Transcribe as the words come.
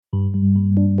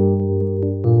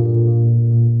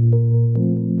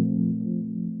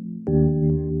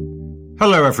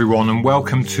Hello everyone and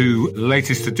welcome to the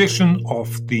latest edition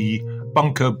of the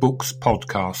Bunker Books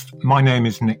podcast. My name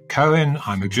is Nick Cohen.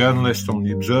 I'm a journalist on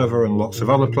The Observer and lots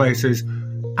of other places,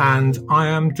 and I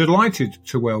am delighted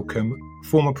to welcome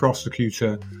former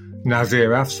prosecutor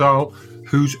Nazir Afzal,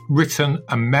 who's written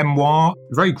a memoir,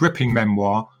 a very gripping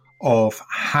memoir, of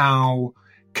how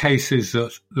cases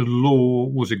that the law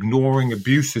was ignoring,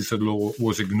 abuses the law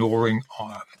was ignoring,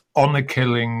 honour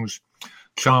killings,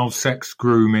 child sex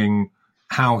grooming,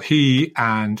 how he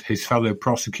and his fellow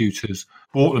prosecutors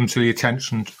brought them to the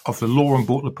attention of the law and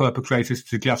brought the perpetrators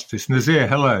to justice. Nazir,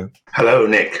 hello. Hello,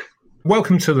 Nick.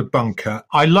 Welcome to The Bunker.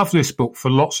 I love this book for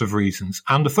lots of reasons.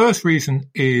 And the first reason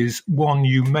is one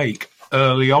you make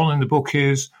early on in the book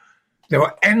is there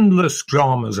are endless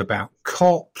dramas about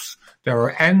cops. There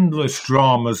are endless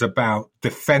dramas about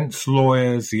defence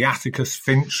lawyers, the Atticus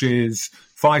Finches,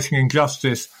 fighting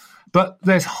injustice. But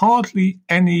there's hardly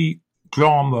any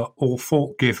drama or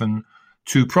thought given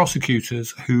to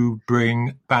prosecutors who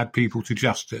bring bad people to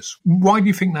justice. Why do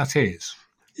you think that is?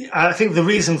 I think the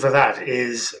reason for that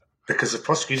is because of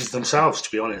prosecutors themselves,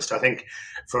 to be honest. I think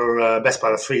for best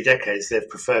part of 3 decades, they've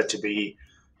preferred to be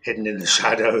hidden in the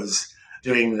shadows,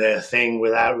 doing their thing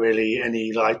without really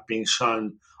any light being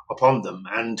shone upon them.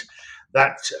 And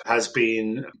that has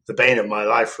been the bane of my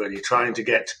life, really, trying to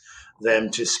get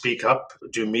them to speak up,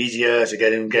 do media, to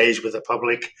get engaged with the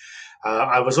public.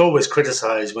 I was always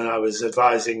criticized when I was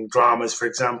advising dramas, for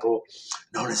example.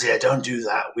 No, Nazir, don't do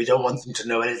that. We don't want them to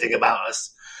know anything about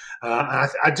us.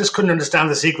 I just couldn't understand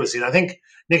the secrecy. And I think,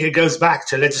 Nick, it goes back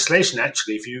to legislation,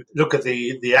 actually. If you look at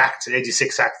the Act, the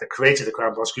 86 Act that created the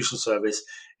Crown Prosecution Service,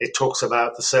 it talks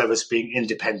about the service being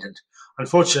independent.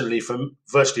 Unfortunately, for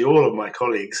virtually all of my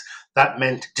colleagues, that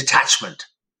meant detachment.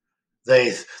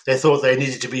 They thought they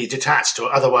needed to be detached,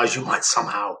 or otherwise you might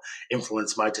somehow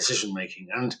influence my decision-making.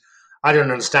 And I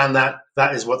don't understand that.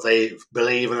 That is what they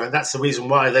believe, and that's the reason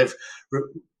why they've,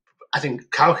 I think,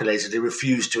 calculatedly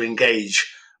refused to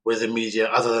engage with the media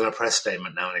other than a press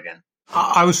statement now and again.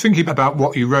 I was thinking about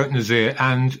what you wrote, Nazir,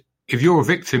 and if you're a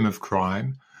victim of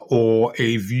crime, or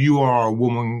if you are a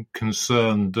woman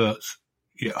concerned that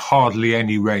hardly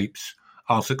any rapes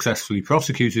are successfully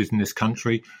prosecuted in this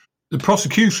country, the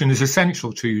prosecution is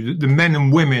essential to you. The men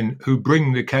and women who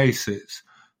bring the cases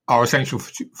are essential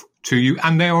to you,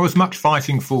 and they are as much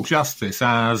fighting for justice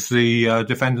as the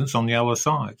defendants on the other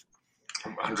side.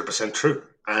 100% true.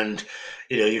 And,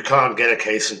 you can't get a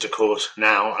case into court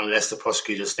now unless the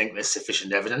prosecutors think there's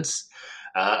sufficient evidence.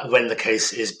 When the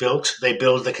case is built, they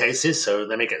build the cases, so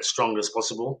they make it as strong as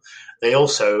possible. They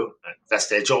also, that's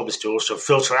their job, is to also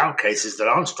filter out cases that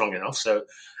aren't strong enough. So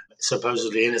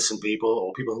supposedly innocent people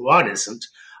or people who aren't innocent,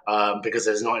 because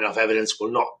there's not enough evidence,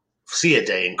 will not see a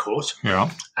day in court. Yeah.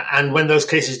 And when those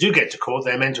cases do get to court,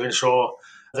 they're meant to ensure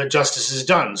that justice is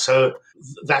done. So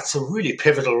that's a really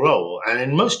pivotal role. And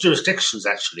in most jurisdictions,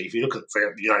 actually, if you look at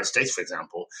the United States, for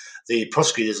example, the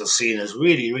prosecutors are seen as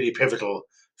really, really pivotal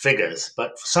figures.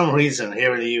 But for some reason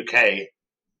here in the UK,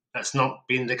 that's not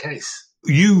been the case.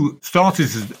 You started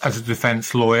as a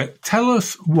defence lawyer. Tell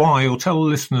us why, or tell the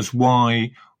listeners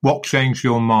why, what changed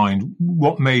your mind?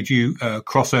 What made you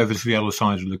cross over to the other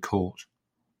side of the court?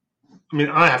 I mean,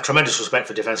 I have tremendous respect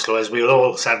for defence lawyers. We will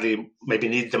all, sadly, maybe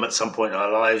need them at some point in our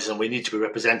lives, and we need to be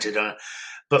represented.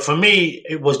 But for me,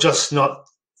 it was just not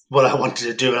what I wanted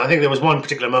to do. And I think there was one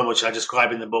particular moment, which I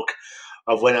describe in the book,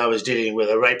 of when I was dealing with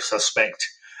a rape suspect.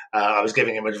 I was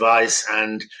giving him advice,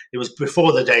 and it was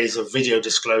before the days of video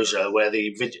disclosure, where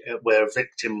a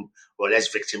victim or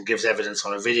alleged victim gives evidence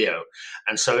on a video.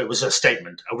 And so it was a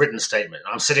statement, a written statement.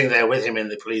 I'm sitting there with him in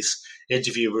the police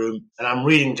interview room, and I'm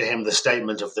reading to him the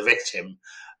statement of the victim,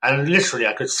 and literally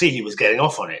I could see he was getting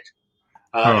off on it.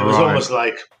 It was almost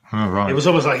like it was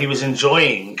almost like he was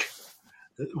enjoying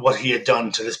what he had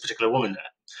done to this particular woman.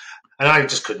 And I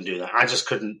just couldn't do that. I just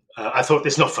couldn't. I thought,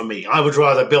 it's not for me. I would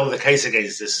rather build a case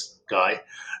against this guy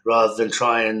rather than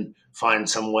try and find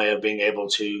some way of being able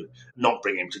to not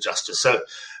bring him to justice. So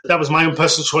that was my own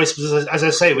personal choice. Because as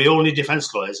I say, we all need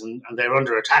defence lawyers, and they're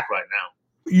under attack right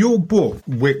now. Your book,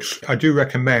 which I do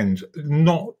recommend,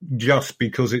 not just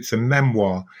because it's a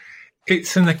memoir,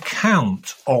 it's an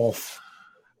account of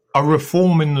a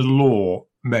reform in the law,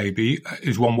 maybe,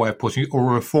 is one way of putting it,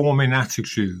 or a reform in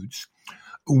attitudes,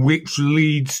 which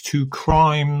leads to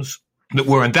crimes that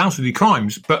were undoubtedly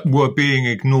crimes, but were being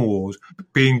ignored,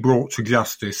 being brought to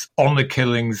justice. Honour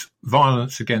killings,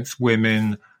 violence against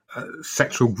women,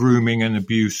 sexual grooming and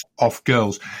abuse of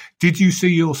girls. Did you see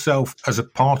yourself as a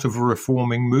part of a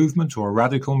reforming movement or a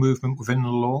radical movement within the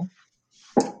law?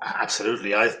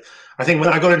 Absolutely. I think when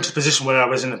I got into the position where I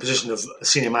was in a position of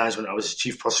senior management, I was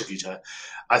chief prosecutor,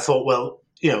 I thought, well,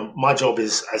 my job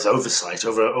is as oversight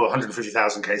over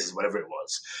 150,000 cases, whatever it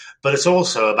was. But it's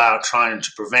also about trying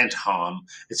to prevent harm.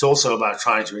 It's also about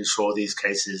trying to ensure these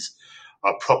cases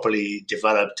are properly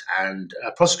developed and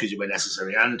prosecuted where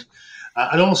necessary. And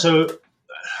also,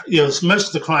 most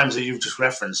of the crimes that you've just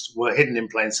referenced were hidden in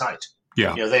plain sight.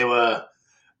 Yeah.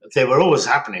 They were always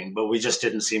happening, but we just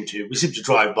didn't seem to. We seemed to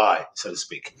drive by, so to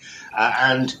speak.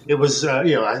 And it was, I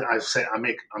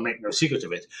make no secret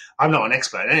of it. I'm not an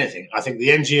expert in anything. I think the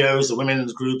NGOs, the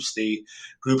women's groups, the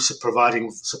groups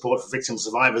providing support for victim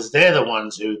survivors, they're the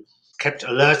ones who kept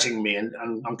alerting me, and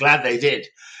I'm glad they did,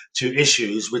 to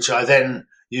issues which I then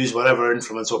used whatever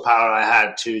influence or power I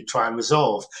had to try and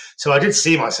resolve. So I did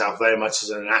see myself very much as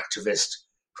an activist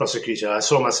prosecutor. I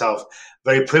saw myself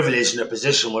very privileged in a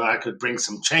position where I could bring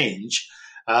some change,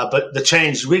 but the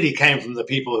change really came from the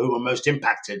people who were most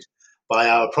impacted by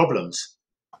our problems.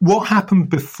 What happened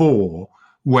before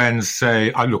when,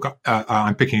 say,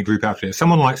 I'm picking a group out here,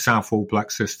 someone like Southall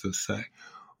Black Sisters, say,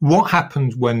 what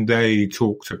happened when they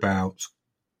talked about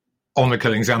honour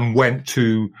killings and went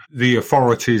to the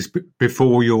authorities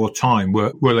before your time?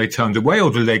 Were they turned away, or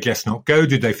did they just not go?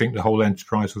 Did they think the whole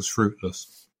enterprise was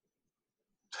fruitless?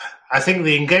 I think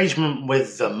the engagement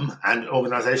with them and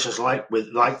organisations like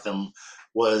them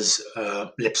was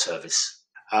lip service.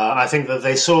 I think that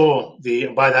they saw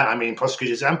by that I mean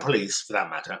prosecutors and police, for that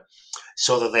matter,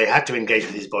 saw that they had to engage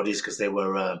with these bodies because they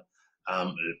were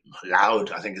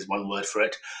loud, I think is one word for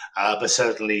it, but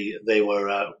certainly they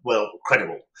were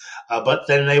credible. But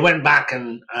then they went back,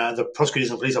 and the prosecutors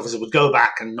and police officers would go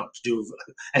back and not do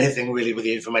anything really with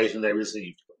the information they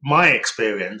received. My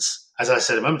experience, as I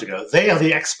said a moment ago, they are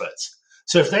the experts.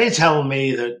 So if they tell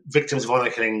me that victims of honour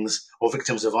killings or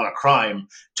victims of honour crime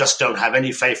just don't have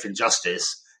any faith in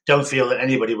justice, don't feel that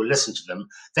anybody will listen to them,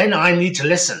 then I need to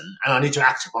listen and I need to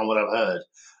act upon what I've heard.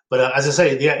 But as I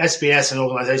say, the SBS and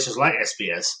organisations like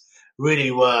SBS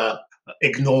really were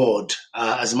ignored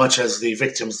as much as the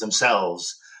victims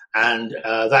themselves. And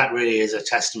that really is a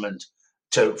testament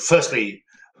to, firstly,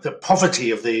 the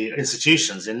poverty of the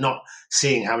institutions in not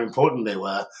seeing how important they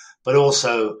were, but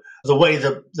also the way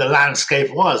the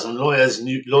landscape was. And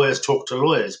lawyers talk to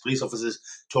lawyers, police officers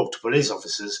talk to police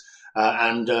officers,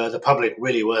 and the public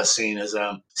really were seen as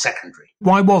secondary.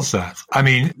 Why was that? I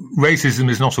mean, racism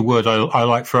is not a word I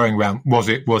like throwing around. Was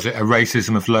it a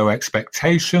racism of low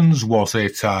expectations? Was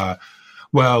it, there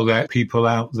are people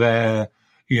out there,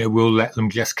 we'll let them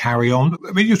just carry on?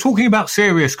 I mean, you're talking about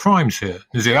serious crimes here.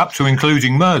 Is it up to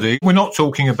including murder? We're not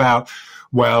talking about,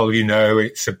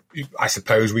 I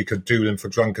suppose we could do them for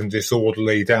drunken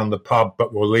disorderly down the pub,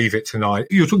 but we'll leave it tonight.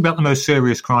 You're talking about the most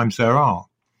serious crimes there are.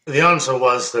 The answer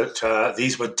was that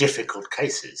these were difficult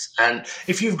cases. And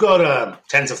if you've got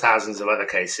tens of thousands of other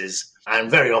cases, and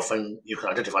very often you can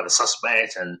identify the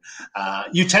suspect, and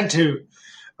you tend to,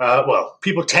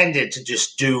 people tended to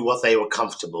just do what they were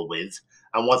comfortable with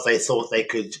and what they thought they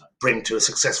could bring to a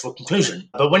successful conclusion.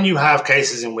 But when you have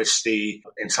cases in which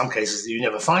in some cases, you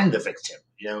never find the victim.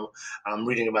 I'm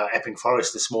reading about Epping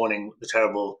Forest this morning, the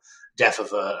terrible death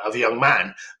of a young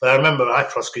man. But I remember I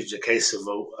prosecuted a case of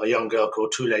a young girl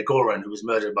called Tule Goran who was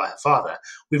murdered by her father.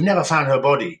 We've never found her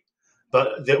body,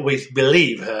 but that we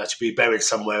believe her to be buried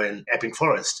somewhere in Epping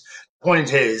Forest. The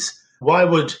point is, why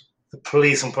would the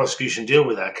police and prosecution deal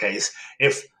with that case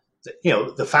if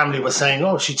the family was saying,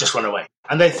 "Oh, she just run away,"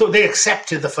 and they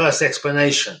accepted the first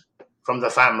explanation from the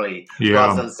family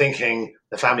rather than thinking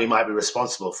the family might be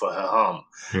responsible for her harm.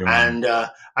 Yeah. And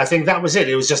I think that was it.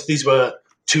 It was just these were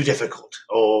too difficult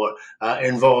or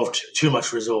involved too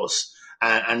much resource,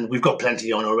 and we've got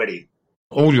plenty on already.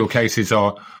 All your cases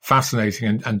are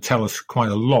fascinating and tell us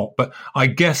quite a lot, but I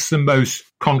guess the most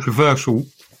controversial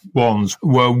ones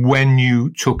were when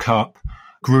you took up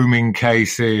grooming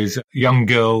cases, young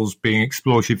girls being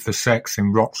exploited for sex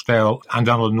in Rochdale and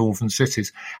other northern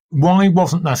cities. Why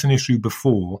wasn't that an issue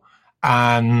before,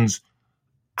 and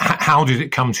how did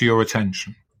it come to your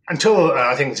attention? Until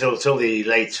the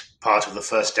late part of the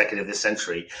first decade of this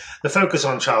century, the focus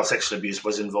on child sexual abuse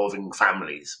was involving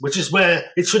families, which is where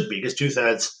it should be, because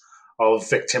 2/3 of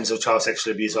victims of child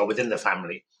sexual abuse are within the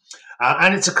family.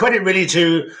 And it's a credit really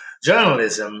to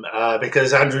journalism,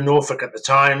 because Andrew Norfolk at the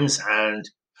Times and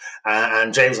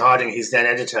James Harding, his then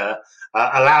editor,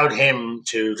 allowed him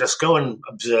to just go and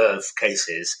observe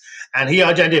cases. And he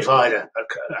identified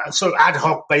a sort of ad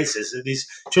hoc basis. These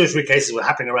 2 or 3 cases were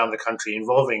happening around the country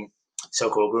involving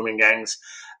so-called grooming gangs.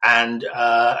 And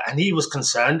he was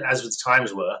concerned, as the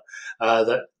Times were,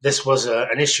 that this was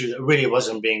an issue that really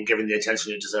wasn't being given the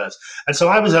attention it deserves. And so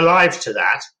I was alive to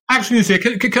that. Actually,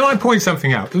 can I point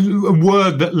something out? A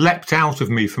word that leapt out of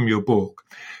me from your book.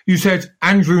 You said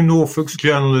Andrew Norfolk's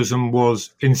journalism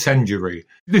was incendiary.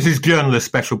 This is journalist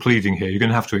special pleading here. You're going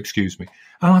to have to excuse me.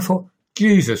 And I thought,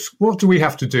 Jesus, what do we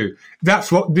have to do?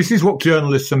 This is what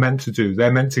journalists are meant to do.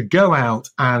 They're meant to go out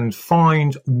and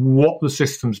find what the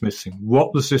system's missing,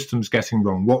 what the system's getting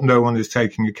wrong, what no one is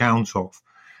taking account of.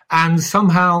 And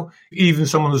somehow, even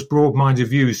someone as broad-minded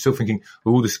view is still thinking,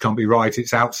 oh, this can't be right.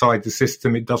 It's outside the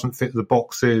system. It doesn't fit the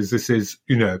boxes. This is,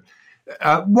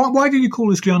 why do you call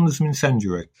this journalism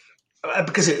incendiary?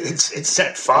 Because it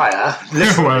set fire,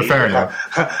 literally. Well, fair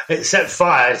enough. It set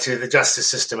fire to the justice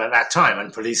system at that time,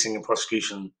 and policing and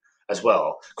prosecution as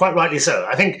well. Quite rightly so.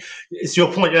 I think it's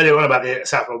your point earlier on about the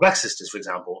Southwell Black Sisters, for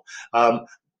example.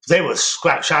 They were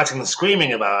shouting and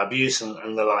screaming about abuse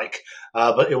and the like,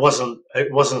 but it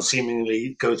wasn't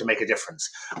seemingly going to make a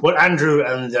difference. What Andrew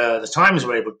and the Times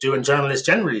were able to do, and journalists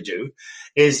generally do,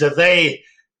 is that they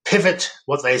pivot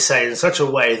what they say in such a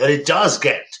way that it does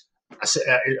get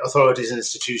authorities and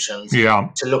institutions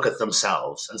to look at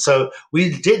themselves. And so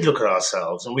we did look at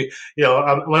ourselves. And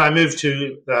when I moved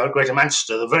to Greater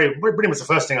Manchester, pretty much the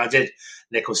first thing I did,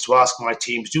 Nick, was to ask my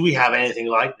teams, do we have anything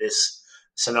like this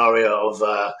scenario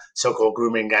of so-called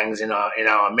grooming gangs in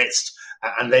our midst?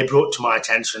 And they brought to my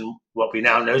attention what we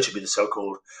now know to be the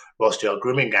so-called Rochdale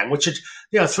grooming gang, which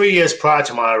had, 3 years prior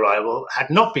to my arrival,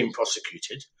 had not been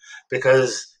prosecuted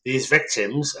because these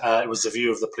victims, it was the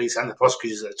view of the police and the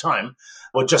prosecutors at the time,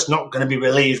 were just not going to be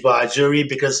relieved by a jury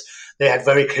because they had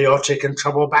very chaotic and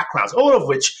troubled backgrounds, all of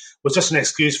which was just an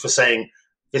excuse for saying,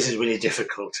 this is really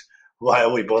difficult. Why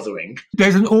are we bothering?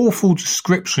 There's an awful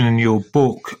description in your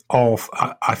book of,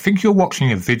 I think you're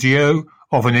watching a video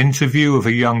of an interview of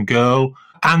a young girl,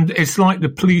 and it's like the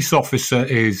police officer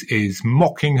is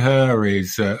mocking her,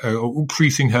 is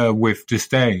treating her with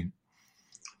disdain.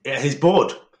 Yeah, he's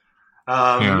bored.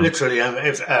 Literally.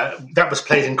 That was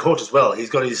played in court as well. He's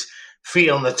got his feet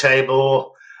on the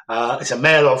table. It's a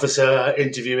male officer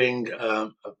interviewing a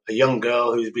young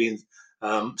girl who's been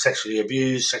sexually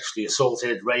abused, sexually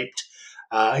assaulted, raped.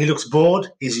 He looks bored.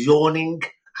 He's yawning.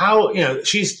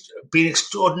 She's been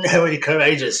extraordinarily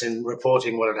courageous in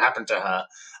reporting what had happened to her.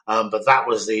 But that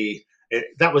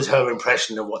was her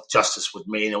impression of what justice would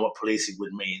mean and what policing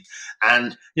would mean.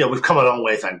 And, we've come a long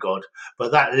way, thank God.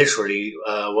 But that literally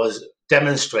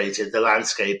demonstrated the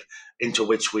landscape into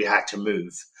which we had to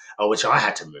move, or which I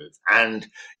had to move. And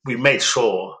we made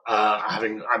sure,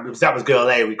 that was Girl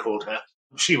A, we called her.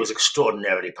 She was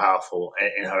extraordinarily powerful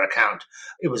in her account.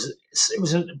 It was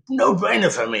a no-brainer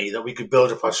for me that we could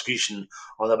build a prosecution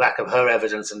on the back of her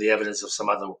evidence and the evidence of some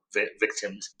other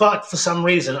victims. But for some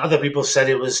reason, other people said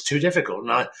it was too difficult.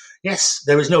 And yes,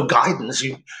 there is no guidance.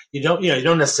 You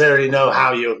don't necessarily know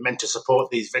how you're meant to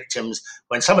support these victims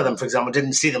when some of them, for example,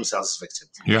 didn't see themselves as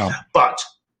victims. Yeah. But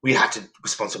we had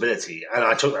responsibility, and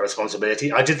I took that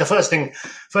responsibility. I did the first thing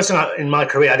in my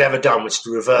career I'd ever done, which is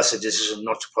to reverse a decision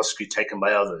not to prosecute taken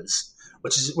by others,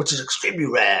 which is extremely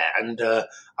rare. And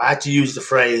I had to use the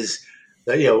phrase,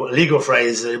 a legal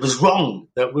phrase, that it was wrong,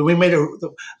 that we made a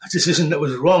decision that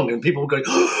was wrong, and people were going,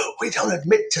 oh, we don't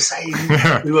admit to saying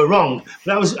we were wrong.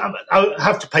 But I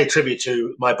have to pay tribute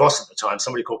to my boss at the time,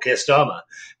 somebody called Keir Starmer,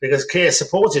 because Keir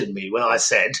supported me when I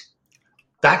said,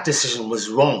 that decision was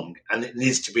wrong and it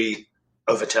needs to be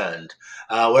overturned.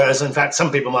 Whereas, in fact,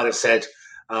 some people might have said,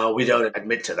 we don't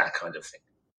admit to that kind of thing.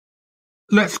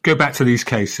 Let's go back to these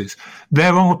cases.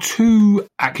 There are two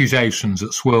accusations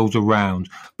that swirled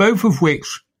around, both of which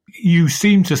you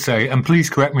seem to say, and please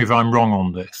correct me if I'm wrong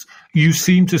on this, you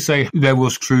seem to say there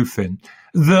was truth in,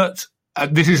 that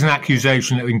this is an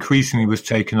accusation that increasingly was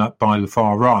taken up by the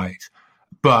far right,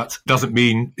 but doesn't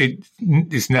mean it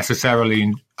is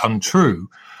necessarily untrue,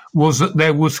 was that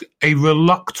there was a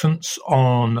reluctance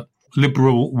on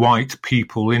liberal white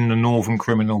people in the northern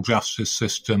criminal justice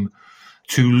system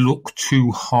to look too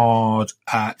hard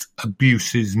at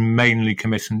abuses mainly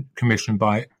commissioned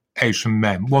by Asian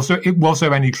men. Was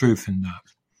there any truth in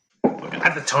that?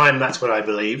 At the time, that's what I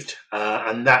believed.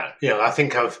 And that, I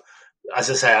think as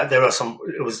I say, there are some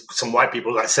white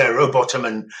people like Sarah Rowbottom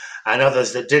and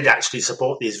others that did actually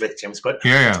support these victims. But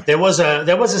there was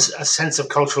a sense of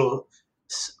cultural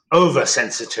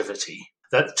oversensitivity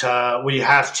that we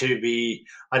have to be,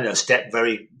 step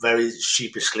very, very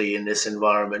sheepishly in this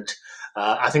environment.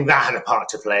 I think that had a part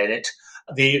to play in it.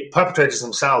 The perpetrators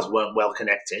themselves weren't well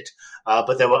connected,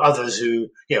 but there were others who,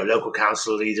 local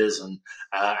council leaders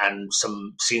and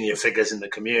some senior figures in the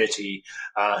community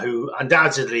who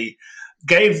undoubtedly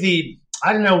gave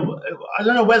I don't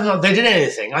know whether or not they did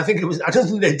anything. I don't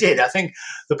think they did. I think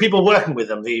the people working with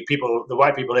them, the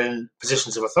white people in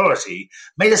positions of authority,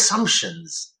 made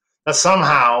assumptions that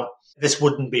somehow this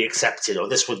wouldn't be accepted, or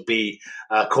this would be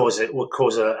cause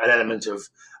an element of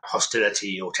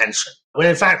hostility or tension. When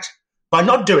in fact, by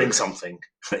not doing something,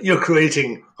 you're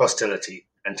creating hostility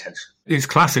and tension. It's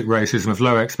classic racism of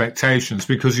low expectations,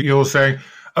 because you're saying,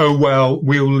 oh, well,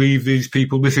 we'll leave these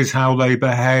people, this is how they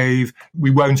behave,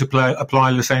 we won't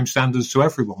apply the same standards to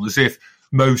everyone, as if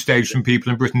most Asian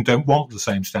people in Britain don't want the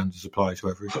same standards applied to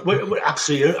everyone. We're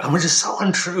absolutely, and which is so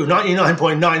untrue.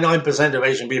 99.99% of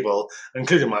Asian people,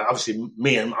 including obviously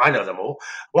me, and I know them all,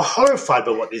 were horrified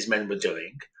by what these men were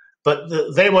doing. But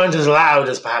they weren't as loud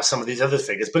as perhaps some of these other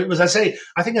figures. But it was, I think,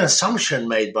 an assumption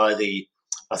made by the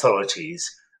authorities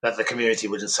that the community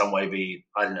would in some way be,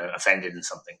 offended in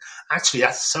something. Actually,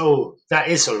 that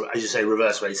is, as you say,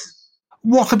 reverse racism.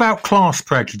 What about class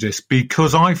prejudice?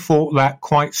 Because I thought that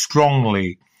quite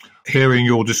strongly, hearing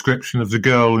your description of the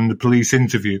girl in the police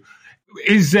interview.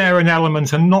 Is there an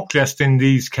element, and not just in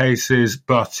these cases,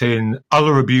 but in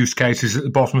other abuse cases at the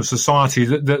bottom of society,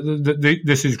 that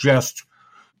this is just,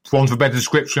 for want of a better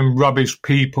description, rubbish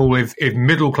people? If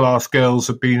middle-class girls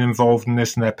have been involved in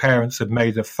this and their parents had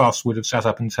made a fuss, would have sat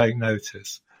up and taken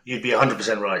notice? You'd be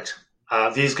 100% right.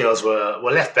 These girls were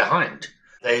left behind.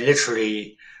 They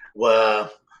literally were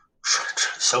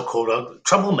so-called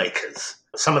troublemakers.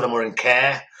 Some of them were in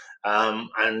care,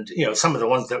 and some of the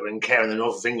ones that were in care in the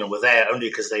north of England were there only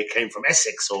because they came from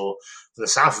Essex or from the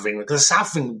south of England, because the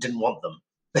south of England didn't want them.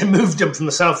 They moved them from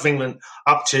the south of England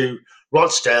up to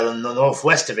Rochdale and the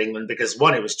northwest of England because,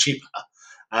 one, it was cheaper,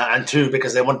 and two,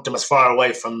 because they wanted them as far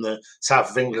away from the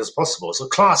south of England as possible. So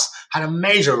class had a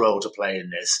major role to play in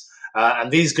this.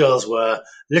 And these girls were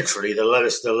literally the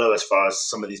lowest as far as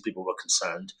some of these people were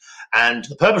concerned. And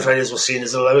the perpetrators were seen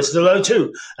as the lowest of the low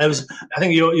too. And it was, I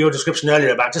think your description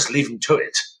earlier about just leaving to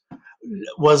it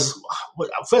was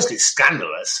firstly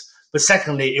scandalous, but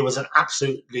secondly, it was an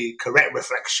absolutely correct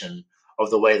reflection of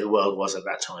the way the world was at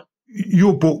that time.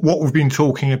 Your book, what we've been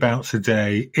talking about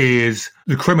today, is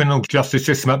the criminal justice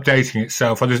system updating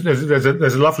itself.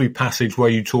 There's a lovely passage where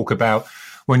you talk about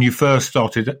when you first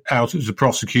started out as a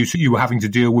prosecutor, you were having to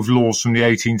deal with laws from the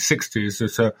 1860s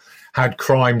that had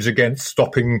crimes against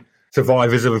stopping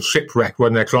survivors of a shipwreck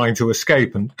when they're trying to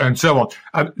escape and so on.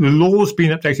 The law's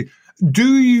been updated.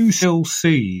 Do you still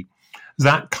see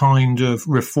that kind of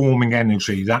reforming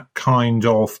energy, that kind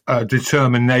of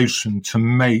determination to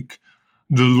make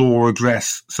the law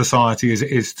address society as it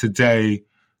is today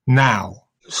now?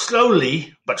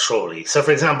 Slowly but surely. So,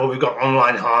 for example, we've got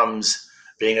online harms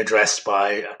being addressed by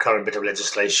a current bit of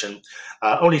legislation,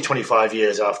 only 25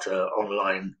 years after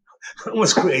online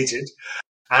was created.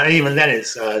 And even then,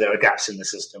 there are gaps in the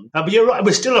system. But you're right,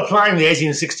 we're still applying the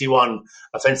 1861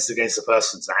 Offences Against the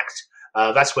Persons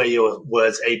Act. That's where your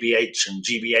words ABH and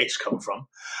GBH come from.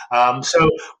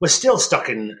 So we're still stuck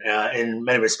in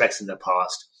many respects in the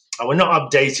past. We're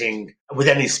not updating with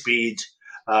any speed.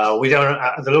 We don't.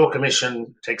 The Law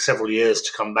Commission takes several years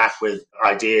to come back with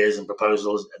ideas and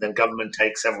proposals, and then government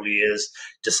takes several years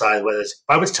to decide whether it's,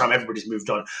 by which time everybody's moved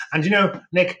on. And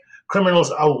Nick,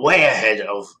 criminals are way ahead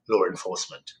of law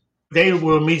enforcement. They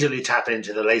will immediately tap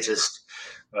into the latest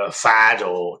fad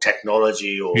or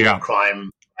technology or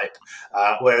crime type,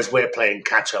 whereas we're playing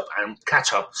catch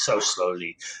up so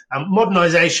slowly.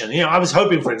 Modernization. I was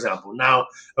hoping, for example, now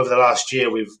over the last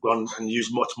year we've gone and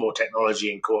used much more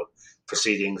technology in court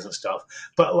proceedings and stuff.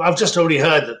 But I've just already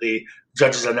heard that the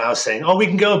judges are now saying, we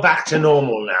can go back to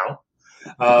normal now,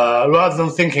 rather than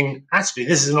thinking, actually,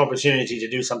 this is an opportunity to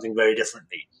do something very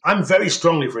differently. I'm very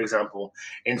strongly, for example,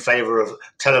 in favor of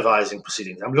televising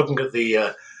proceedings. I'm looking at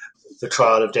the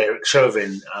trial of Derek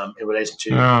Chauvin in relation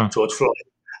to George Floyd,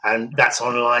 and that's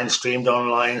online, streamed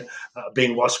online,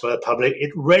 being watched by the public.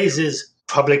 It raises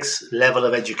public's level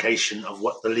of education of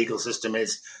what the legal system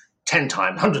is 10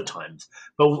 times, 100 times.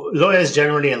 But lawyers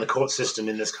generally and the court system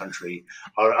in this country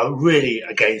are really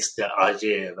against the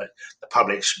idea that the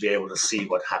public should be able to see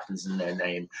what happens in their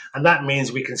name. And that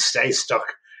means we can stay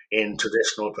stuck in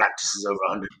traditional practices over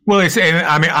 100 years. Well,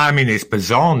 it's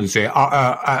bizarre, is it?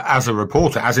 As a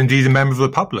reporter, as indeed a member of the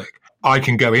public, I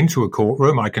can go into a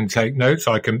courtroom, I can take notes,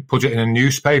 I can put it in a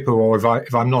newspaper, or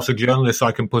if I'm not a journalist,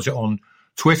 I can put it on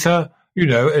Twitter.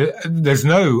 There's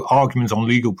no argument on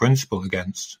legal principle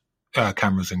against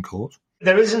cameras in court.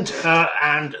 There isn't,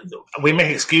 and we make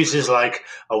excuses like,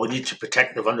 "Oh, we need to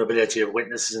protect the vulnerability of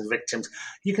witnesses and victims."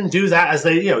 You can do that as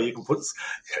you can put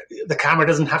the camera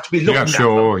doesn't have to be looking at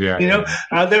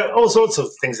them. There are all sorts of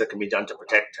things that can be done to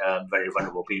protect very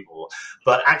vulnerable people.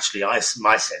 But actually,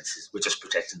 my sense is we're just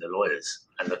protecting the lawyers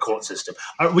and the court system.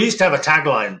 We used to have a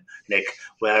tagline, Nick,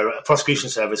 where a prosecution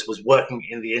service was working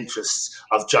in the interests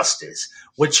of justice,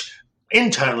 which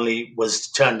internally was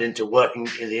turned into working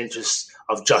in the interests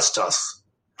of just us.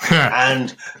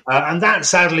 and that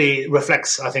sadly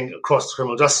reflects, I think, across the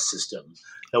criminal justice system.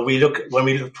 When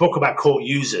we talk about court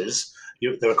users,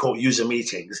 there are court user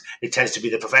meetings, it tends to be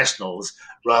the professionals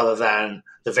rather than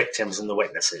the victims and the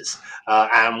witnesses.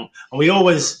 And we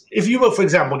always, if you were, for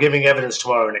example, giving evidence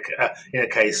tomorrow in a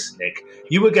case, Nick,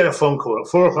 you would get a phone call at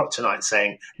 4:00 tonight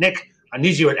saying, "Nick, I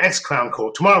need you at X Crown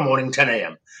Court tomorrow morning, 10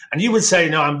 a.m. And you would say,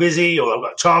 "No, I'm busy," or "I've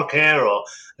got childcare,"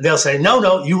 and they'll say,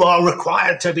 no, you are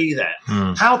required to be there.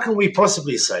 How can we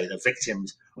possibly say that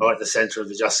victims are at the centre of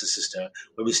the justice system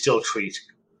when we still treat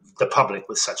the public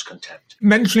with such contempt?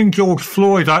 Mentioning George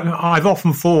Floyd, I've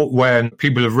often thought when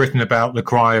people have written about the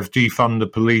cry of defund the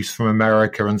police from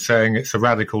America and saying it's a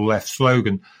radical left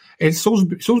slogan, it's sort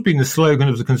of been the slogan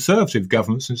of the Conservative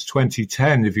government since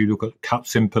 2010. If you look at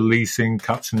cuts in policing,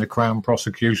 cuts in the Crown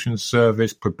Prosecution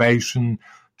Service, probation,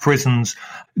 prisons,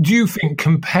 do you think,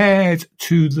 compared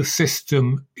to the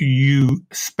system you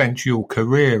spent your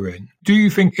career in, do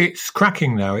you think it's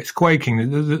cracking now? It's quaking?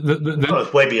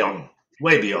 It's way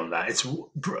beyond that. It's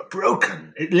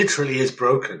broken. It literally is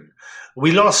broken.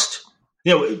 We lost.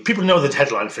 People know the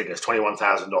headline figures,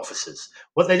 21,000 officers.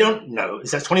 What they don't know is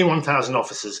that 21,000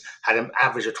 officers had an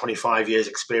average of 25 years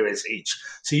experience each.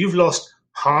 So you've lost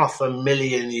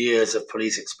 500,000 years of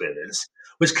police experience,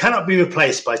 which cannot be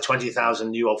replaced by 20,000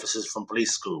 new officers from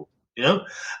police school.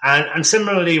 And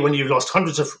similarly, when you've lost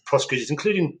hundreds of prosecutors,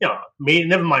 including me,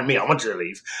 never mind me, I wanted to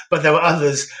leave, but there were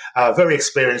others very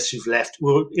experienced who've left.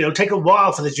 Will take a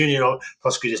while for the junior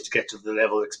prosecutors to get to the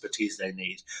level of expertise they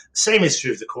need. Same is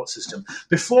true of the court system.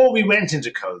 Before we went into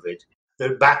COVID, the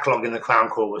backlog in the Crown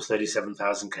Court was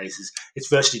 37,000 cases. It's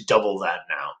virtually double that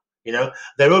now.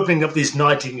 They're opening up these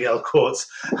Nightingale courts,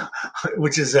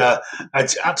 which is an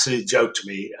absolute joke to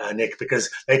me, Nick, because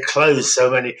they closed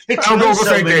so many. Of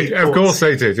course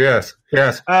they did. Yes.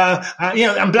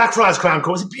 And Blackfriars Crown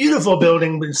Court is a beautiful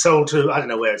building, been sold to, I don't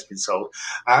know where it's been sold.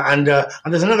 And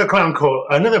there's another Crown Court,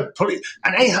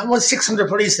 and 600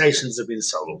 police stations have been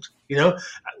sold.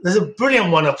 There's a brilliant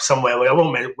one up somewhere where I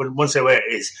won't say where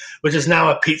it is, which is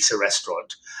now a pizza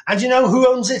restaurant. And you know who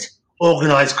owns it?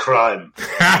 Organised crime.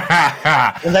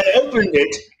 And they opened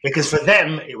it because for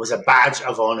them it was a badge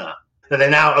of honour that they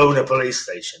now own a police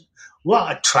station.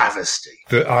 What a travesty.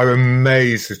 I'm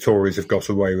amazed the Tories have got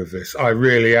away with this. I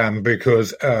really am,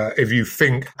 because if you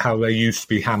think how they used to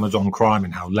be hammered on crime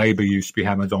and how Labour used to be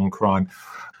hammered on crime.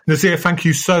 Nazir, thank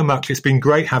you so much. It's been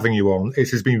great having you on. It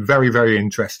has been very, very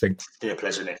interesting. It's been a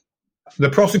pleasure, Nick.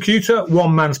 The Prosecutor,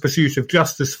 One Man's Pursuit of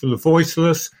Justice for the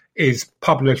Voiceless, is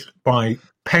published by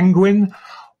Penguin.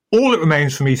 All it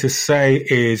remains for me to say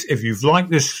is, if you've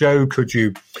liked this show, could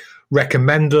you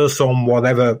recommend us on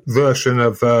whatever version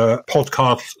of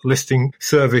podcast listing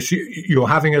service you're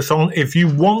having us on? If you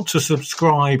want to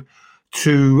subscribe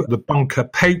to the Bunker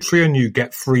Patreon, you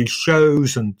get free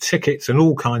shows and tickets and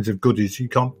all kinds of goodies. You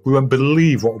won't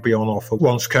believe what will be on offer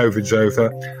once COVID's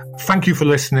over. Thank you for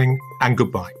listening, and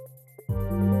goodbye.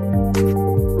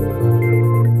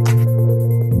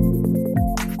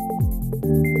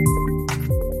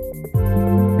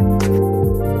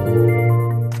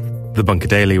 The Bunker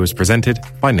Daily was presented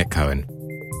by Nick Cohen.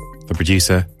 The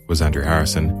producer was Andrew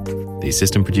Harrison. The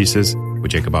assistant producers were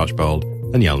Jacob Archbold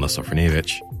and Yelena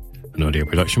Sofronievich. An audio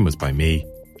production was by me,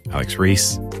 Alex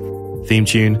Rees. Theme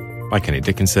tune by Kenny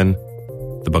Dickinson.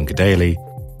 The Bunker Daily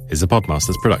is a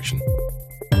Podmasters production.